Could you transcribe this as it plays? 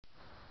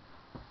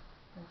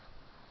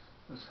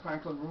This is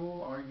Franklin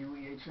Ruehl,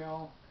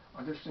 R-U-E-H-L,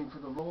 auditioning for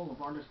the role of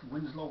artist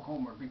Winslow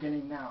Homer,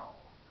 beginning now.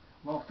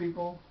 Well,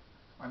 people,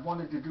 I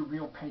wanted to do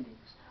real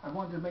paintings. I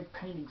wanted to make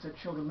paintings that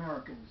showed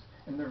Americans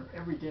in their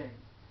everyday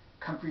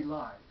country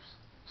lives.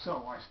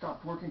 So I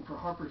stopped working for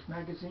Harper's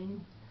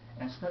Magazine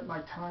and spent my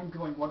time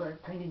doing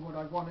painting what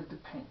I wanted to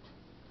paint.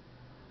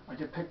 I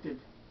depicted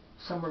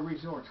summer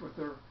resorts with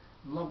their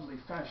lovely,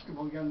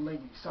 fashionable young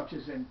ladies, such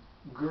as in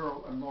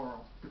Girl and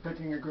Laurel,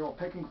 depicting a girl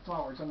picking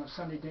flowers on a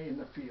sunny day in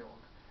the field.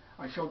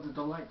 I showed the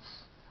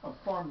delights of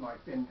farm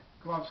life in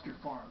Gloucester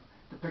Farm,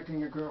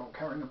 depicting a girl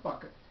carrying a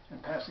bucket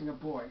and passing a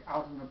boy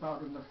out and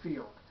about in the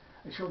field.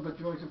 I showed the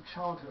joys of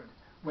childhood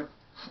with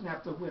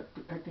Snap the Whip,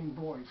 depicting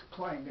boys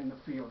playing in the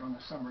field on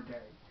a summer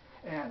day.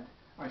 And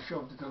I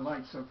showed the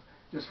delights of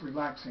just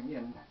relaxing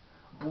in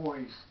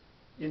boys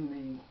in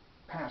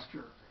the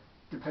pasture,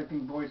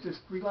 depicting boys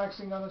just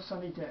relaxing on a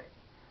sunny day.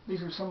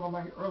 These are some of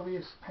my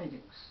earliest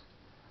paintings.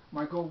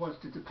 My goal was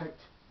to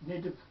depict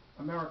Native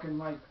American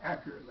life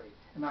accurately,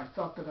 and I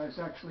felt that I was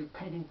actually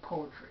painting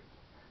poetry.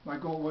 My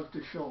goal was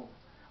to show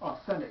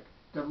authentic,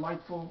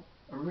 delightful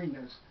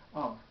arenas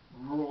of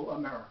rural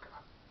America.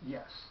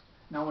 Yes.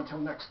 Now until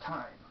next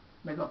time,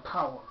 may the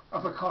power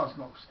of the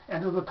cosmos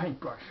and of the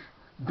paintbrush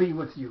be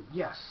with you.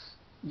 Yes,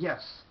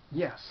 yes,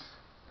 yes.